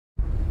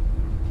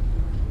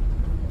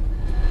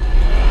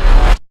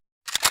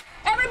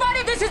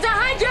This is a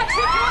hijack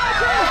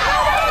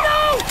situation!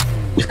 No!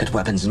 We've got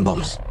weapons and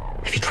bombs.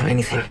 If you try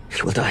anything,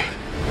 it will die.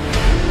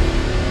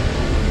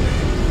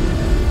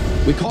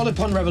 We call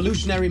upon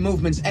revolutionary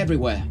movements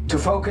everywhere to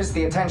focus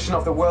the attention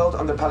of the world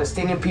on the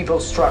Palestinian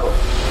people's struggle.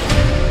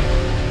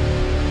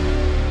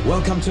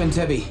 Welcome to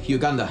Entebbe,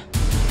 Uganda.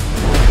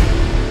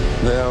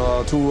 There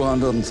are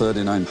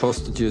 239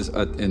 hostages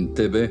at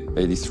Entebbe.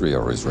 83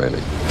 are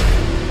Israeli.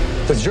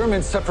 The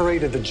Germans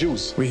separated the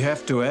Jews. We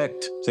have to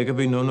act. There can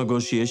be no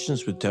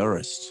negotiations with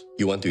terrorists.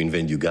 You want to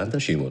invade Uganda,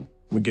 Shimon?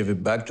 We give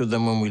it back to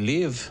them when we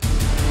leave.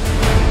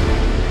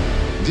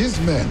 These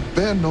men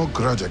bear no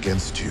grudge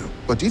against you.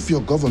 But if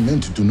your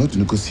government do not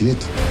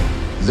negotiate,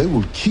 they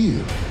will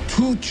kill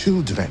 2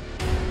 children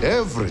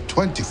every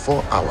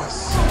 24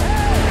 hours.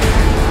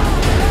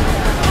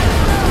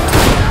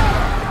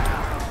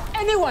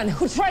 Anyone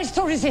who tries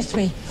to resist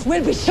me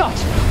will be shot.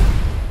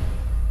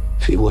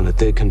 If you want to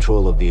take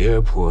control of the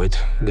airport,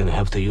 you're gonna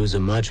have to use a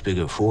much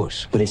bigger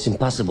force. But it's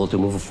impossible to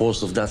move a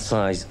force of that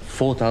size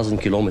 4,000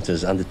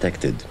 kilometers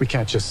undetected. We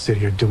can't just sit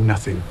here and do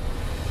nothing.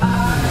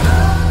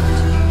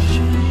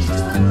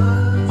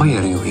 Why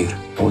are you here?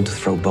 I want to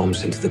throw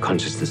bombs into the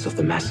consciousness of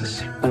the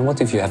masses. And what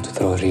if you have to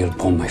throw a real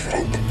bomb, my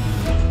friend?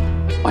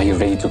 Are you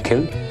ready to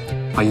kill?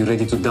 Are you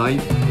ready to die?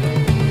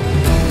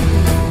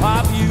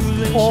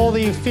 All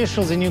the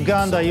officials in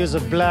Uganda use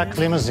a black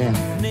limousine.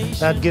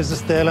 That gives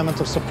us the element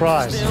of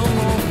surprise.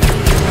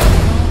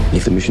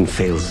 If the mission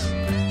fails,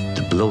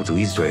 the blow to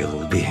Israel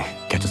will be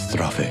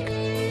catastrophic.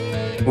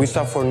 We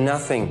stop for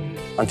nothing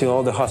until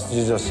all the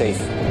hostages are safe.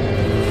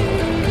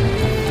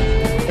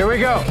 Here we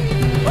go.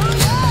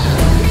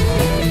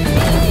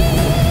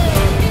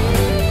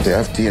 They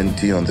have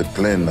TNT on the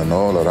plane and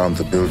all around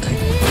the building.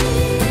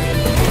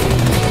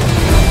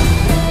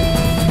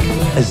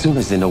 As soon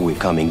as they know we're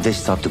coming, they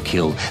start to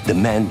kill the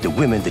men, the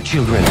women, the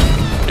children.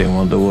 They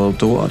want the world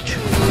to watch.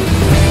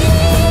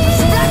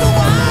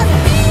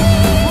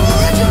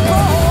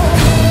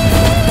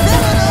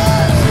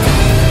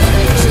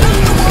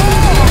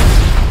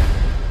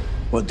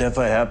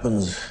 Whatever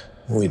happens,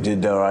 we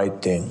did the right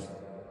thing.